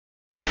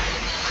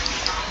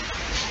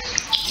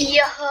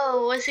Yo,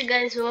 what's up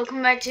guys,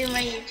 welcome back to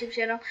my YouTube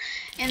channel.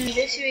 In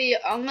this video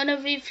I'm gonna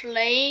be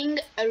playing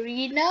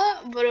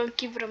Arena but on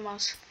keyboard and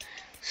mouse.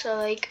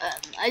 So I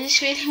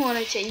just really want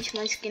to change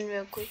my skin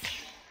real quick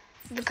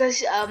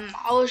because I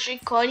was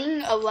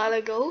recording a while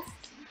ago,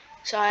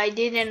 so I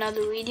did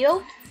another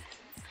video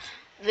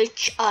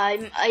which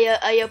I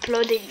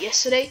uploaded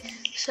yesterday,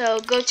 so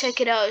go check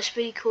it out. It's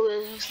pretty cool.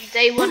 It was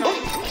day one of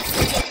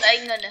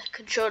playing on a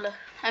controller,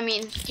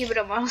 keyboard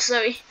and mouse,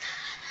 sorry.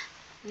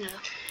 Yeah.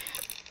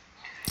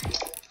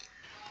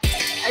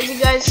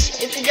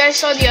 If you guys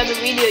saw the other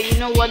video, you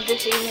know what the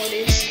same mode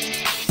is.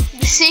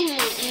 The same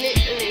mode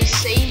literally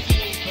saved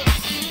me, bro.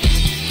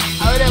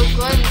 I would have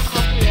gotten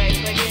copyright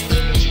if I didn't do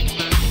this.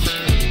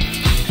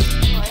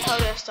 Alright, how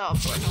do I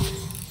stop right now?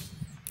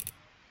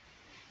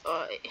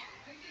 Alright.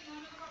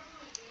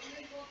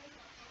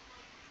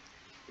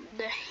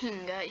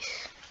 Dang,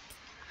 guys.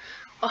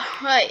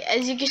 Alright,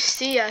 as you can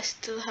see, I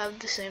still have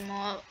the same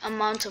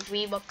amount of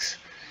V-Bucks.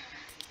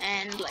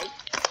 And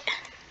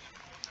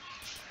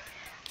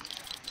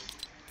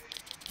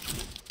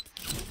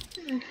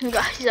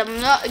guys, I'm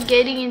not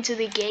getting into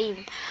the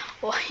game.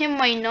 Why am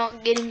I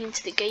not getting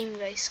into the game,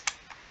 guys?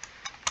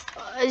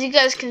 As you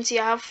guys can see,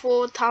 I have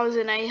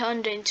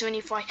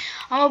 4,825.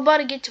 I'm about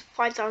to get to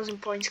 5,000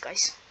 points,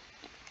 guys.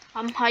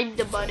 I'm hyped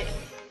about it.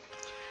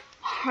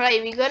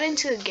 Alright, we got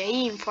into the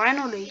game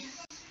finally.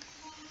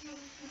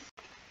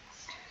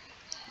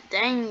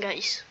 Dang,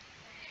 guys.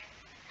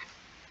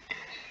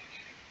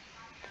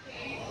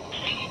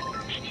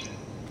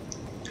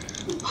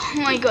 Oh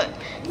my god,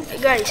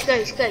 guys,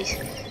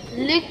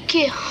 look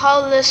at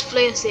how less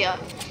players they are.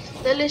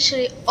 They're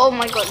literally, oh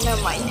my god,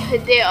 never mind.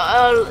 They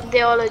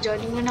all are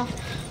joining me now.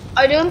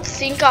 I don't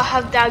think I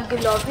have that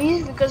good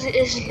lobbies because it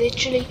is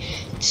literally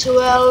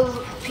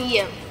 12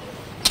 PM.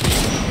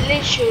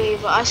 Literally,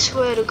 but I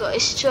swear to god,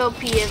 it's 12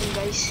 PM,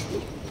 guys.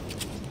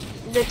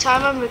 The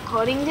time I'm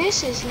recording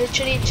this is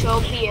literally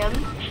 12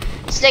 PM.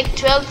 It's like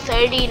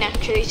 12:13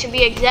 actually. To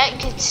be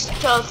exact, it's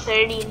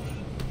 12:13.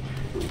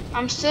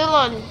 I'm still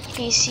on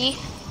PC,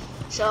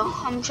 so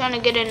I'm trying to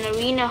get an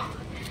arena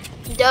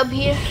dub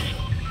here.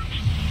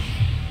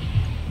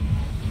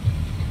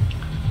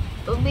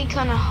 It'll be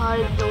kind of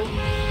hard though.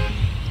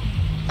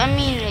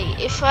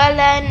 If I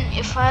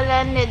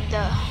landed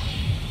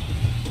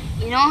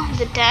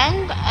the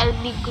tank, I'll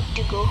be good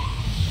to go.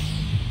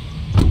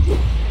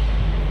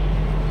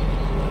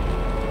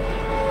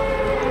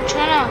 I'm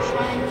trying to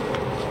find.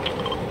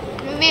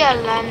 Maybe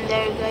I'll land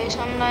there, guys.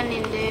 I'm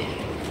landing there.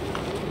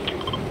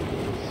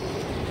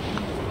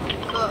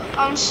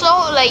 I'm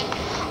so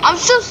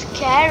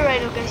scared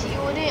right now, guys. You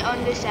wouldn't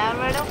understand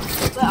right now,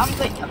 but I'm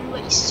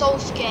so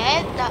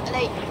scared that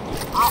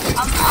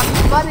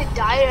I'm about to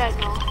die right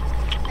now.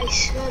 I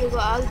swear to God,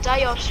 I'll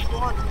die off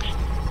spawn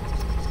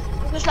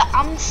because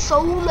I'm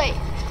so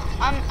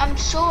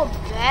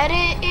bad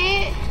at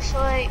it.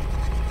 So I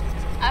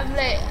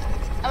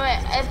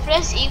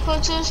press equal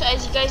to, so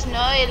as you guys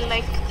know, it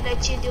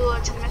let you do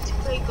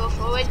automatically go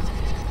forward.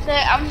 So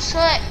I'm just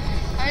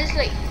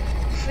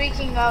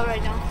freaking out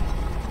right now.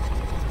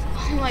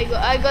 Oh my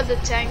god, I got the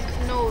tank.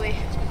 No way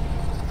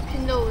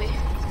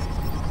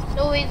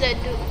that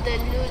loot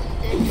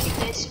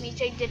lets me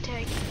take the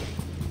tank.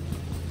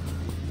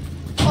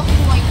 Oh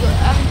my god,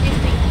 I'm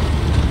dipping.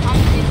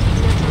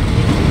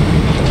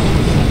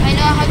 I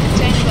know I have the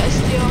tank, but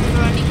still I'm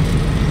running.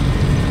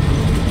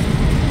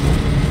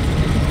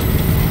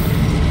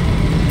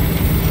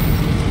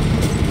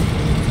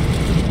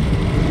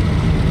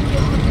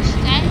 Yo, this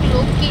tank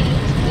low-key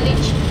looks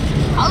glitchy.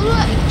 How do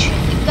I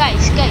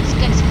guys,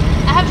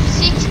 I have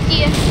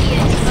 60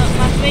 FPS, but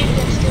my frames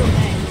are still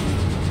bad.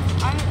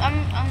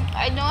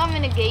 I know I'm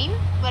in a game,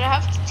 but I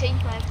have to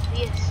change my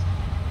FPS.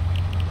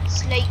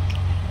 It's like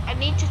I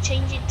need to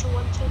change it to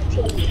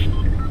 120.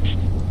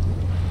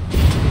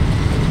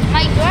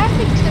 My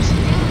graphics are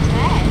still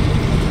bad.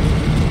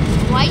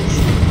 Why is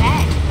it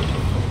bad?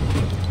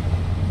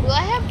 Do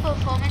I have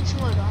performance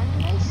mode on,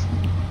 guys?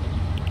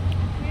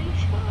 Pretty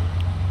sure.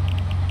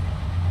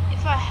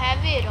 If I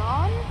have it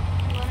on,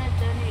 I'm gonna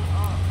turn it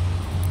off.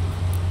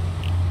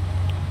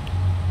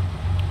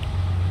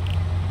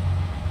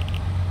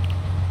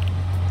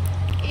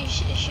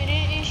 Should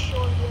it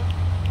show here?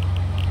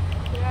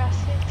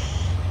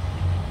 Graphics.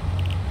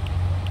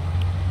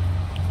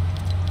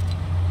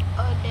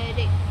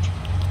 Direct.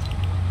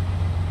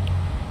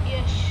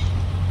 Yes.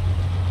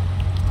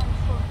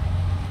 Confirm.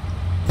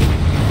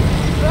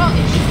 Bro,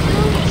 it's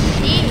still the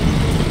same.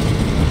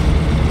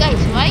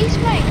 Guys, why is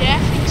my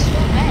graphics so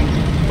bad?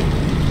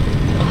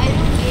 I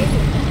don't get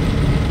it.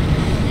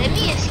 Let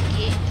me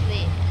escape.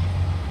 Wait.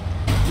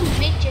 Let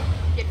me check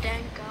the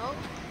tank out.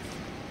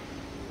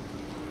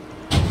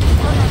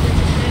 Oh no, there's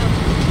a player.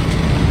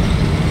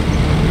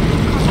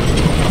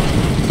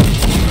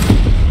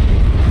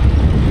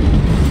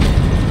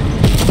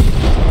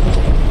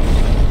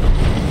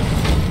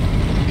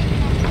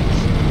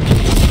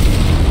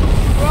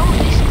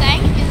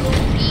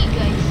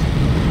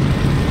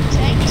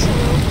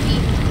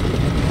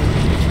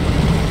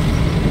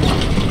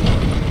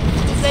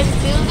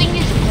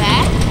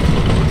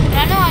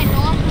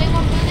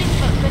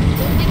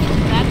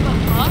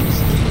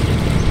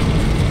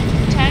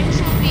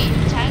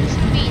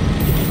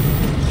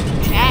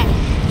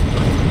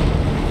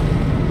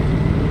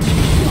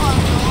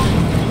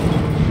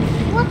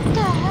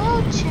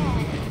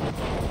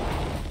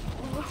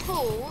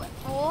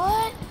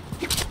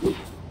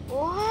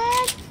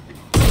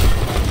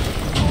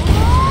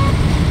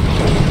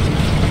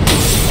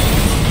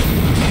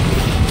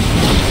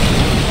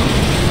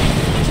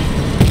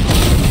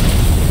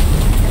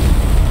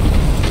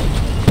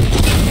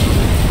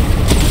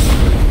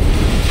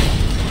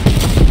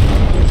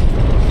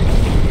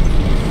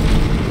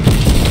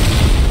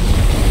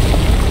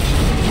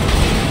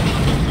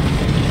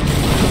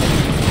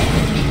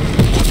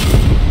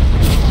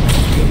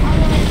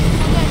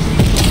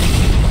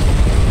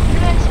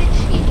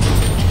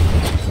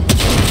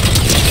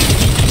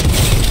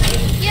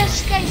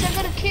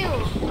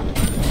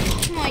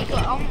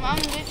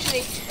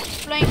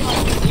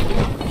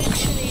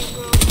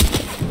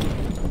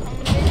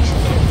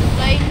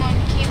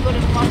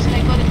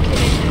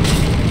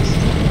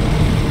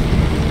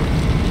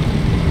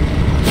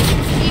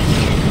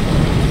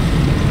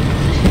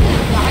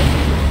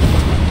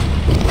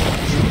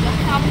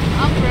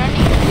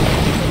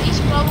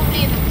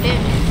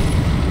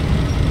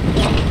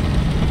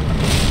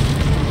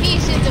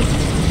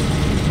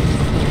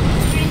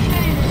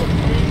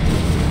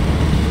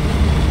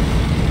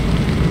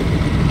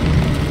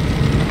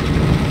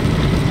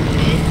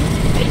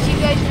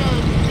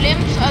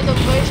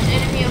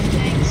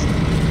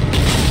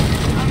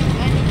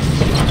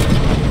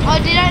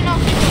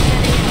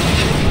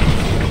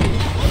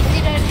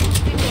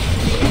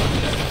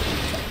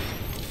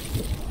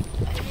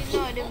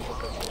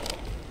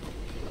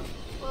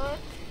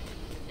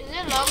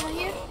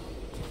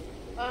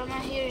 am I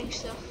hearing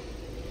stuff?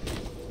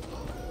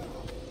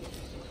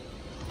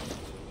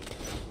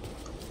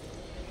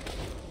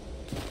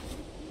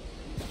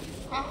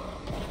 Huh?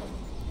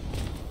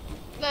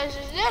 Guys,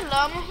 is there a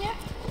llama here?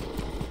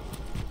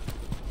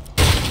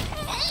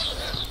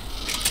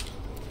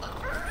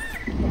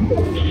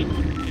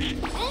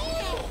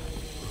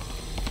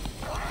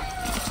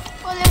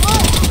 Oh, there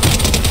was.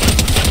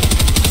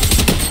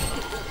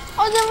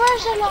 Oh, there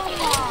was a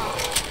llama.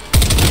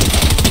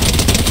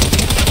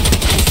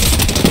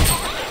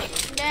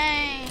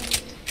 Dang.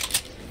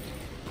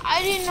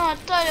 I didn't know. I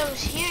thought I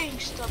was hearing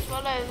stuff.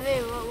 But like,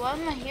 wait, why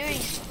am I hearing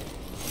stuff?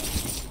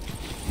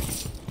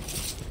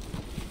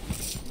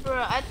 Bro,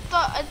 I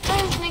thought it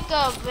was like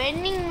a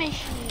vending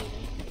machine.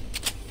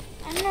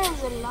 I know it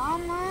was a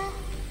llama.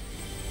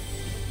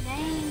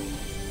 Dang.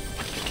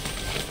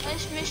 I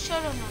just missed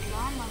out on a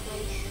llama,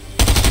 guys.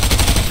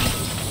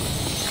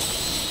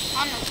 I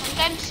don't know,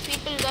 sometimes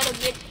people gotta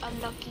get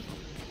unlucky.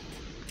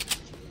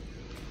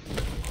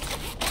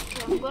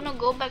 Okay, I'm gonna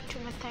go back to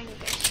my thing,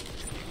 guys.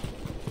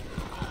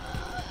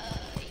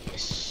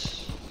 Yes.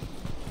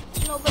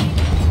 Nobody.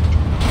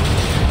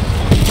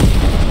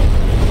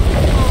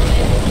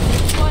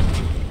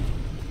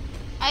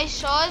 I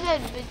saw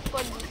that big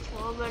pot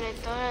before, but I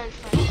thought I'd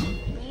find some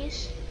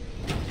bees.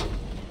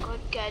 Got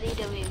carried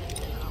away with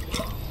the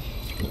llama.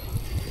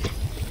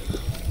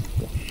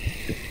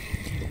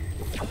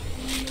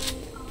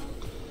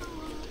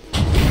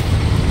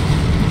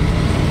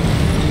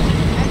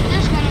 I'm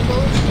just gonna go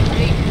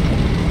straight.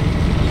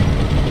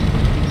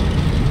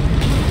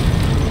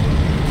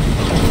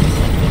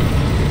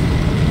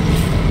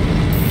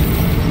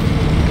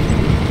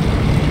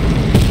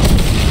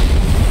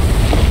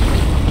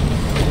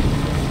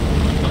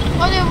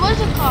 Oh, there was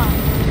a car.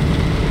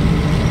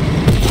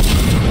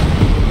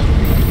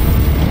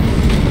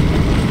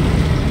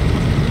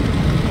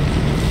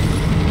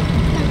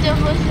 And there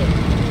was it.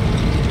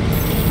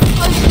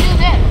 Oh, it's still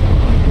there.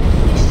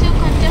 It's still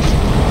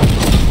contesting.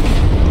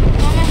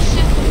 No, I'm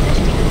still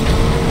contesting.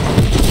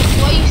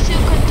 Why are you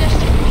still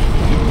contesting me?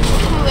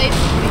 Get away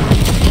from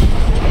me.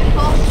 Get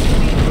off me,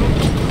 bro.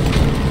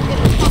 Get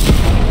off me.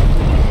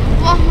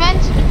 Well,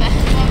 man's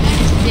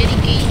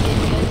dedicated,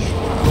 guys.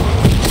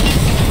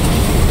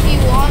 He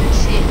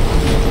wants it.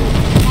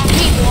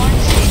 He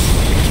wants it.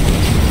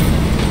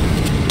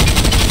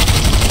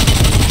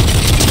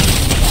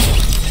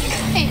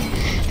 Hey,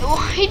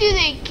 why do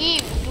they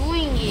keep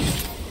doing it?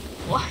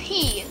 Why?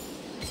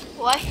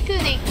 Why do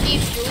they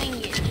keep doing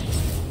it?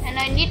 And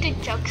I need to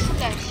chuck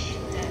slash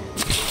that.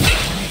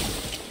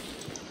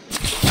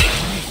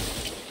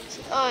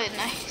 Oh,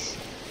 nice.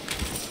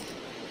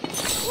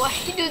 Why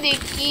do they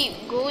keep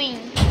going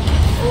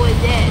over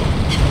there?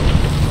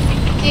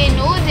 They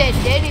know they're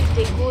dead if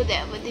they go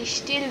there, but they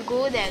still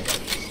go there,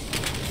 guys.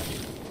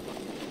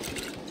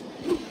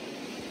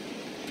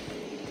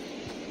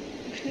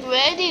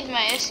 Where did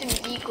my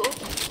SMG go?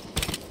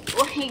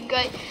 Why,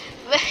 guys?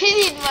 Where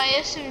did my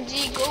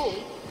SMG go?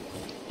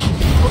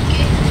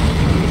 Okay.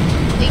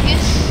 I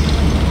guess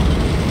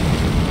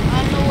I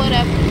don't know what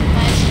happened to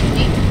my SMG.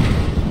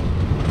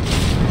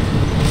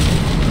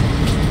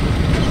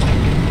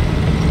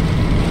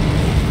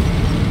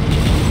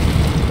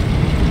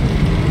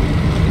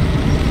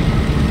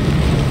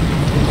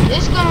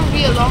 This is gonna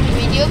be a long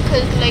video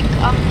because like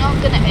I'm not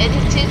gonna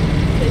edit it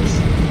because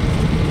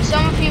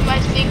some of you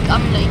might think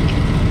I'm like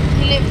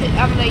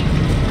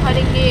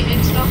cutting it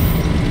and stuff.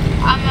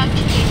 I'm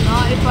actually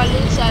not. If I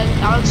lose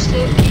I'll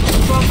still keep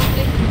it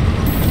probably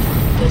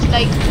because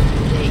like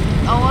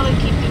I want to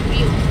keep it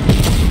real.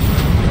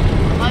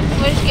 My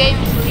first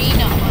game is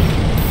Arena on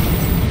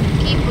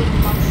keyboard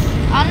mouse.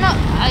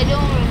 I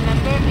don't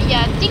remember.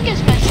 Yeah, I think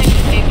it's my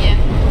second game. Yeah,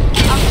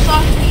 I'm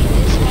sorry,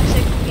 this is my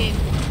second game.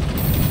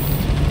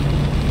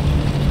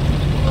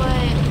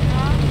 Wait,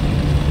 no.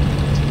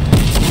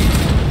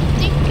 I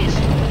think it's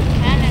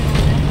cannon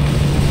on that.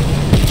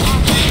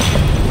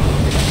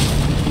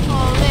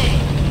 Oh wait,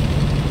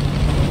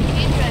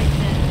 he's right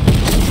there.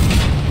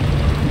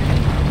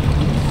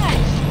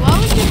 Nice. Why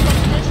would you put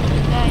this to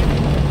guy in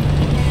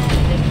a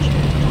picture?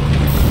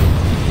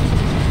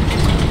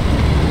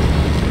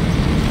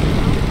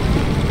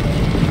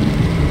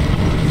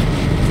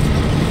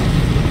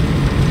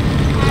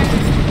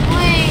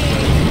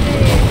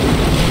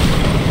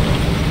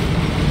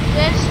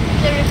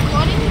 The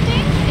recording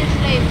thing is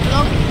like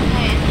blocking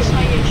my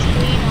entire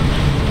screen on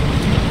it.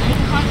 I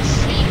can't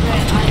see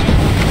where I am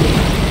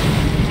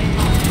right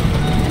now.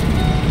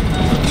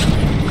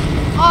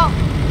 Oh,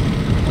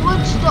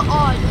 what's the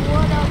odd?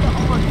 What are the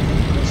odds?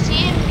 The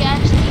same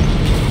gas station.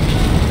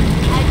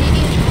 I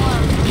didn't know.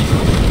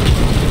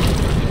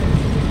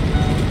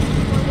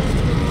 What are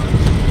the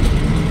odds?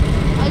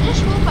 I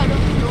just hope I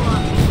don't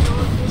blow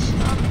this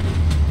up.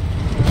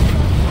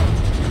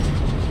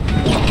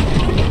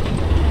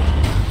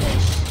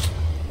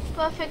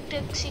 Perfect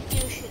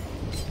execution.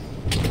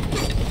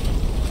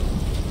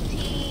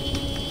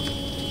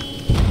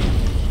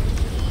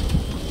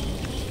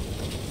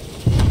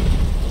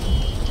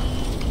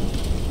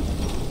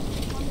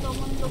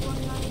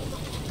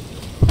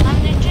 I'm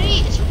literally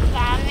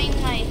spamming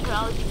my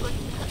crouch button.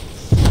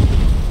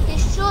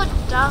 It's so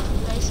tough,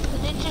 guys.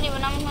 Literally,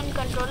 when I'm on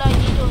controller, I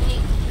need to only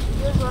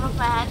use one of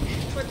my hands.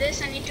 For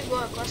this, I need to go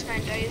across my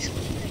entire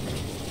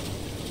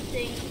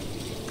thing.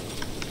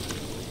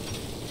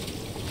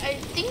 I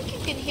think you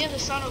can hear the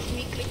sound of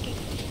me clicking.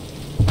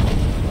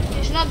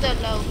 It's not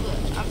that loud,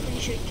 but I'm pretty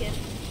sure you can.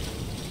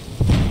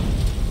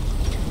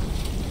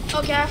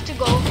 Okay, I have to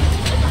go.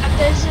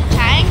 There's a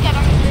tank, and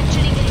I'm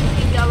literally getting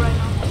pinged out right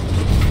now.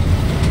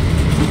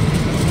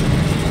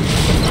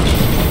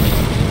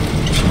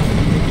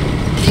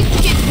 Look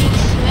at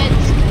these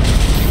sweats.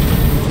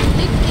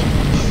 Look at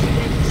these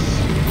sweats.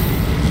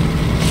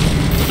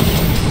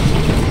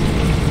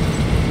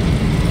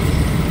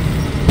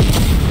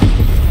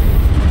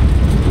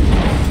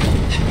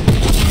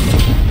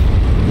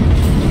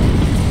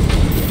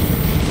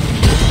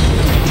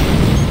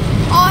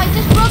 Oh, I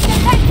just broke the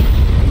tank.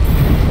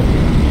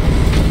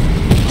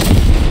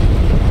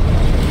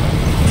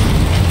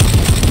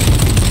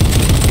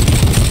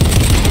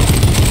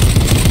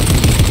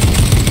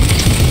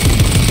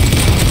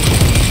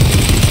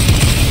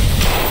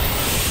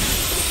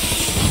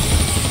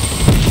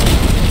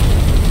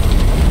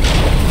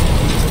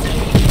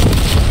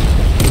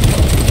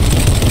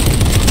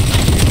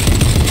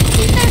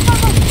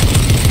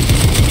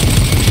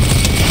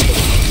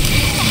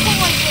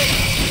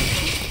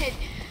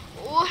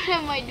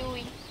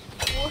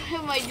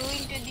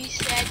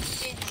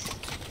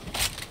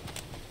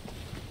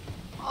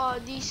 Oh,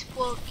 these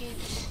poor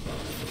kids.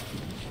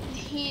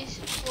 These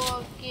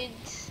poor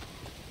kids.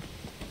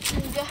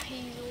 Guys,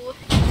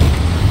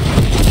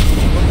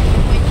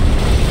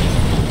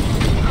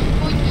 I'm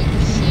going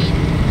insane.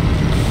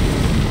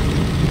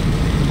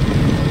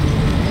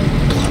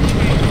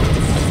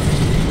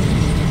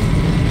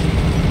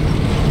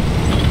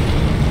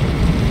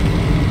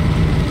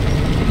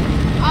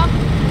 I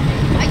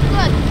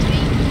got 3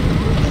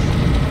 kills.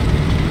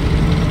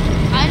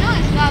 I know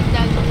it's not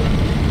that good.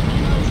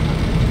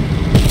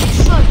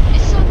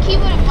 It's so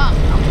keyboard and mouse.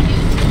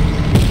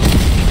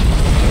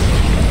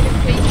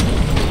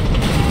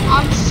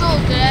 I'm so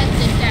glad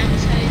the damn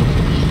side of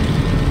me.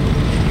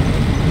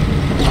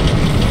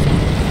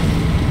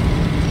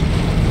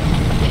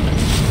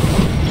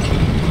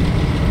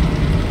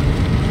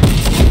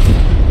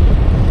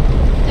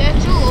 They're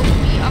too OP.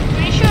 I'm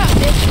pretty sure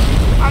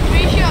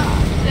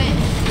like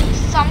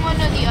someone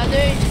or the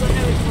other is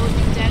gonna report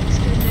the tanks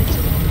because they're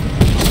too OP.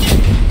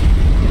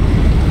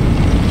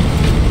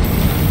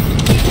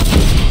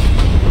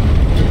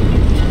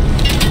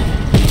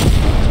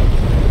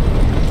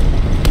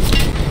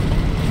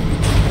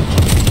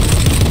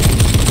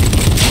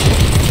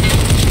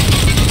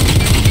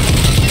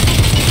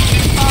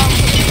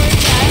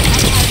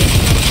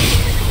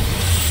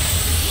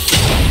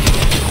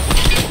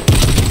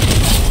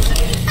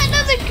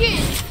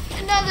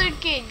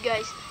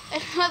 Guys,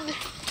 another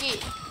kid.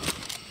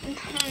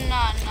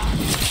 Nah.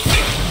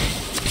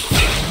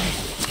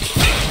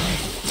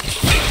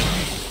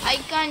 I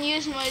can't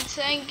use my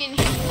tank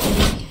anymore.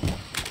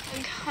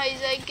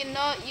 Guys, I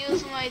cannot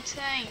use my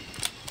tank.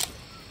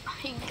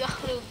 I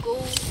gotta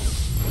go.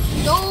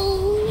 No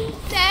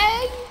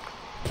tank.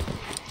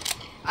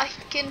 I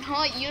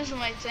cannot use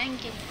my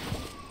tank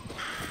anymore.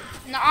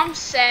 Now I'm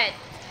sad.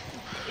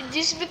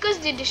 Just because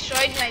they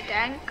destroyed my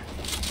tank.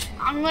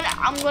 I'm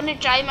gonna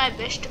try my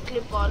best to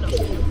clip all of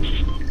them.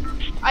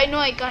 I know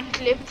I can't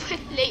clip, but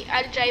like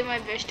I'll try my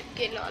best to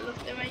kill all of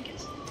them, I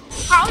guess.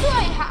 How do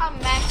I have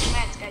max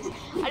mats, guys?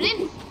 I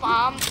didn't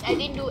farm, I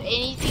didn't do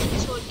anything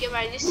this whole game.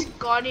 I just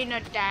got in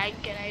a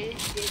tank and I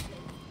just did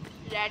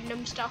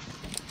random stuff,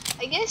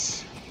 I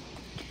guess.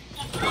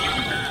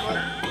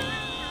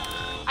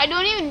 I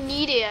don't even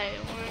need AI.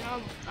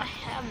 I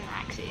have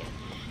max AI.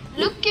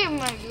 Look at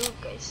my loot,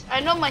 guys. I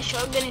know my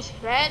shotgun is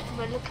fat,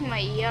 but look at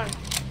my AR.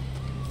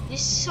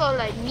 This is all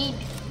I need.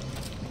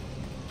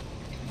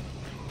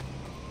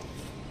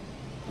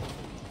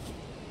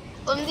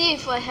 Only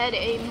if I had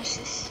aim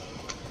assist.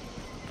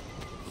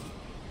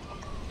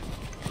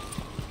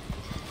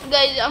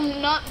 Guys,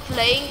 I'm not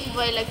playing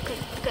by like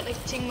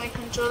connecting my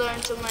controller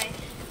into my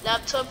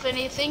laptop or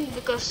anything,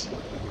 because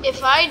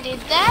if I did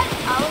that,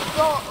 I would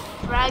go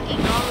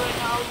fragging over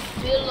and I would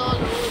build all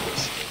over the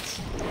streets.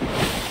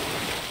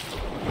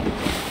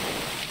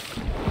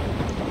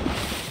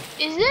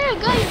 Is there a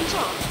guy on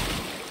top?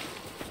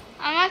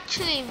 I'm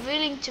actually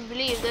willing to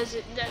believe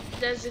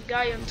there's a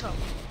guy on top.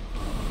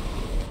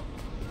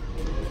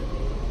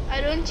 I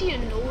don't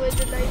even know where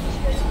the light is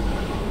going.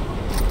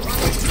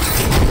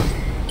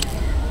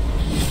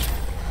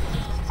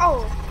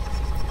 Oh.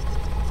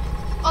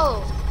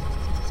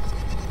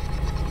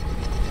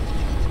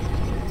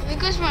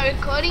 Because my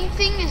recording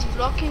thing is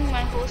blocking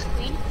my whole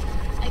screen,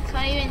 I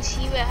can't even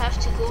see where I have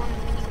to go on the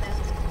minimap.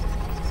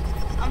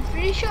 I'm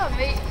pretty sure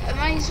am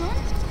I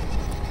zoned?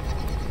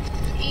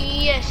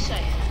 Yes, I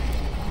am.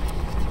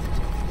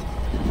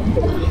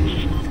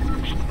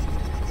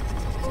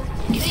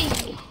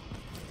 Okay,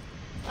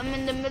 I'm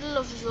in the middle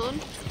of zone.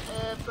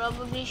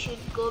 Probably should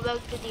go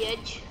back to the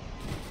edge.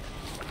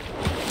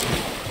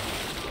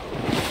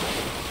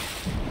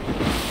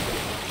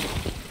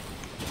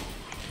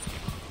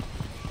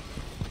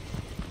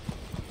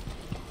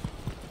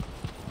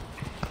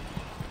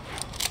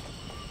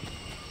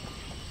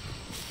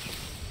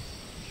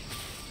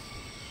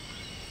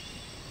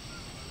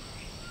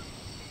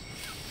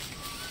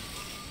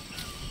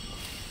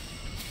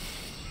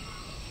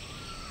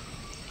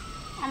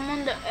 I'm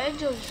on the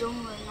edge of zone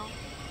right now.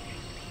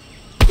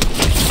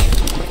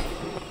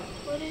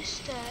 What is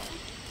that?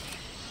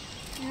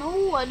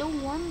 No, I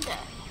don't want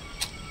that.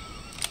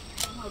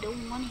 No, I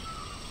don't want it.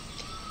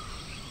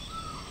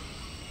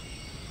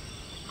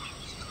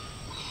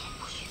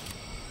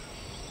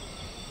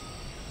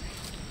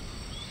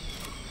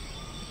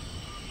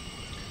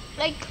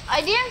 Like,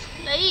 I didn't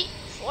play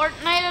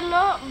Fortnite a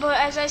lot, but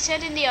as I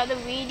said in the other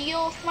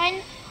video of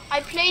mine,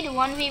 I played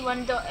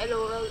 1v1 the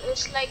LOL.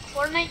 It's like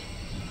Fortnite,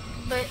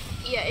 but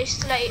yeah,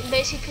 it's like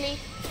basically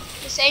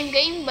the same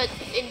game, but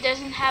it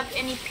doesn't have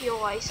any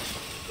POIs.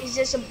 It's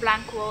just a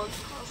blank world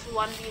of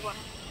 1v1.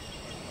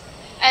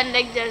 And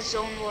like there's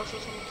zone wars or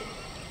something.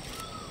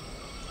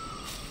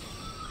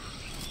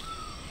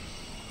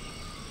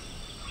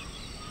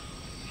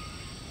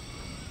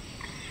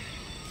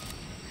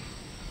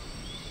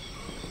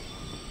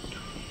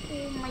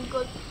 Oh my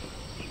god.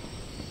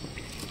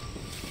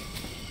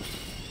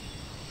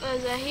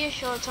 Guys, I hear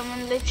shots.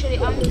 I'm literally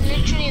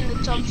in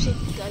the top 6,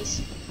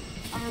 guys.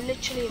 I'm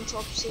literally in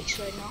top 6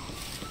 right now.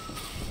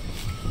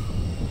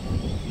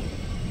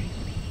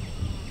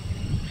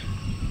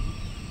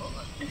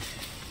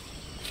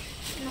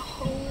 No.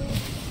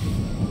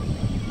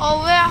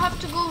 Oh wait, I have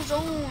to go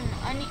zone.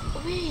 I need.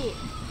 Wait.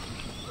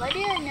 Why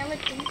did I never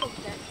think of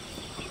that?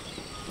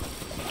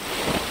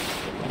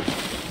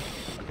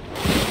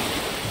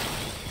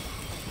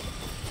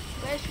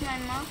 Where's my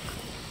mark?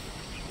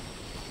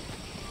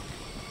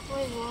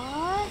 Wait,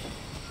 what?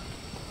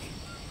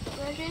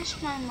 Where is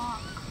my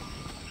mark?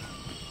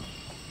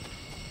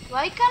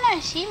 Why can't I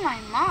see my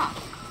mark?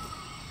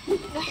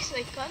 Guys,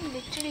 I can't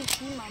literally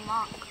see my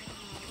mark.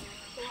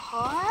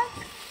 What?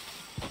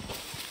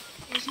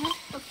 Isn't it?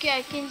 Okay,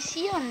 I can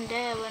see on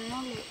there, but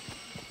not like.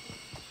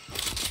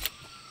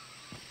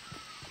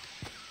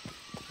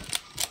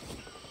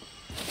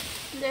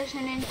 There's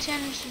an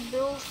intense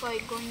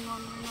bullfight going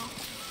on right now.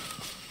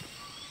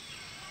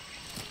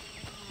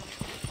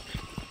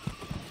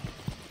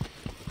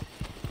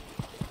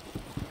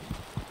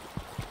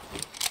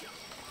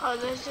 Oh,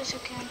 there's just a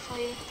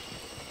campfire.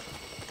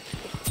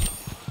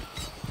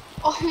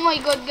 Oh my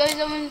god, guys,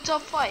 I'm in the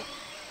top 5.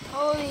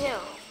 Holy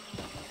hell.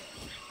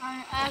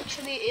 I'm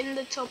actually in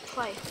the top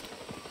 5.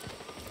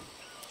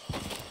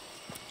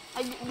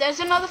 There's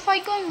another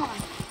fight going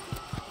on.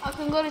 I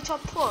can go to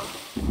top 4.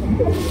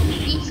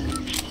 Easy.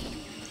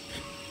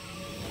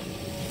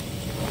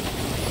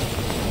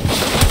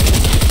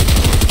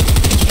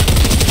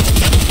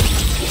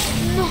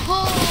 No,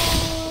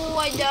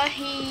 I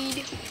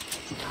died.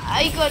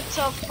 I got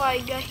top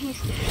 5,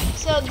 guys.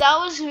 So that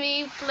was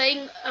me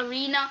playing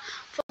Arena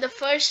for the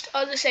first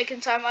or the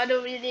second time. I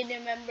don't really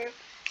remember.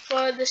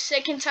 For the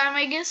second time,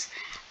 I guess.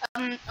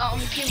 On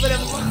keyboard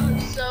and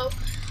mouse. So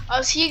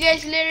I'll see you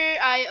guys later.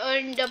 I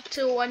earned up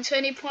to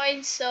 120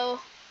 points. So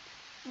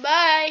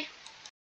bye.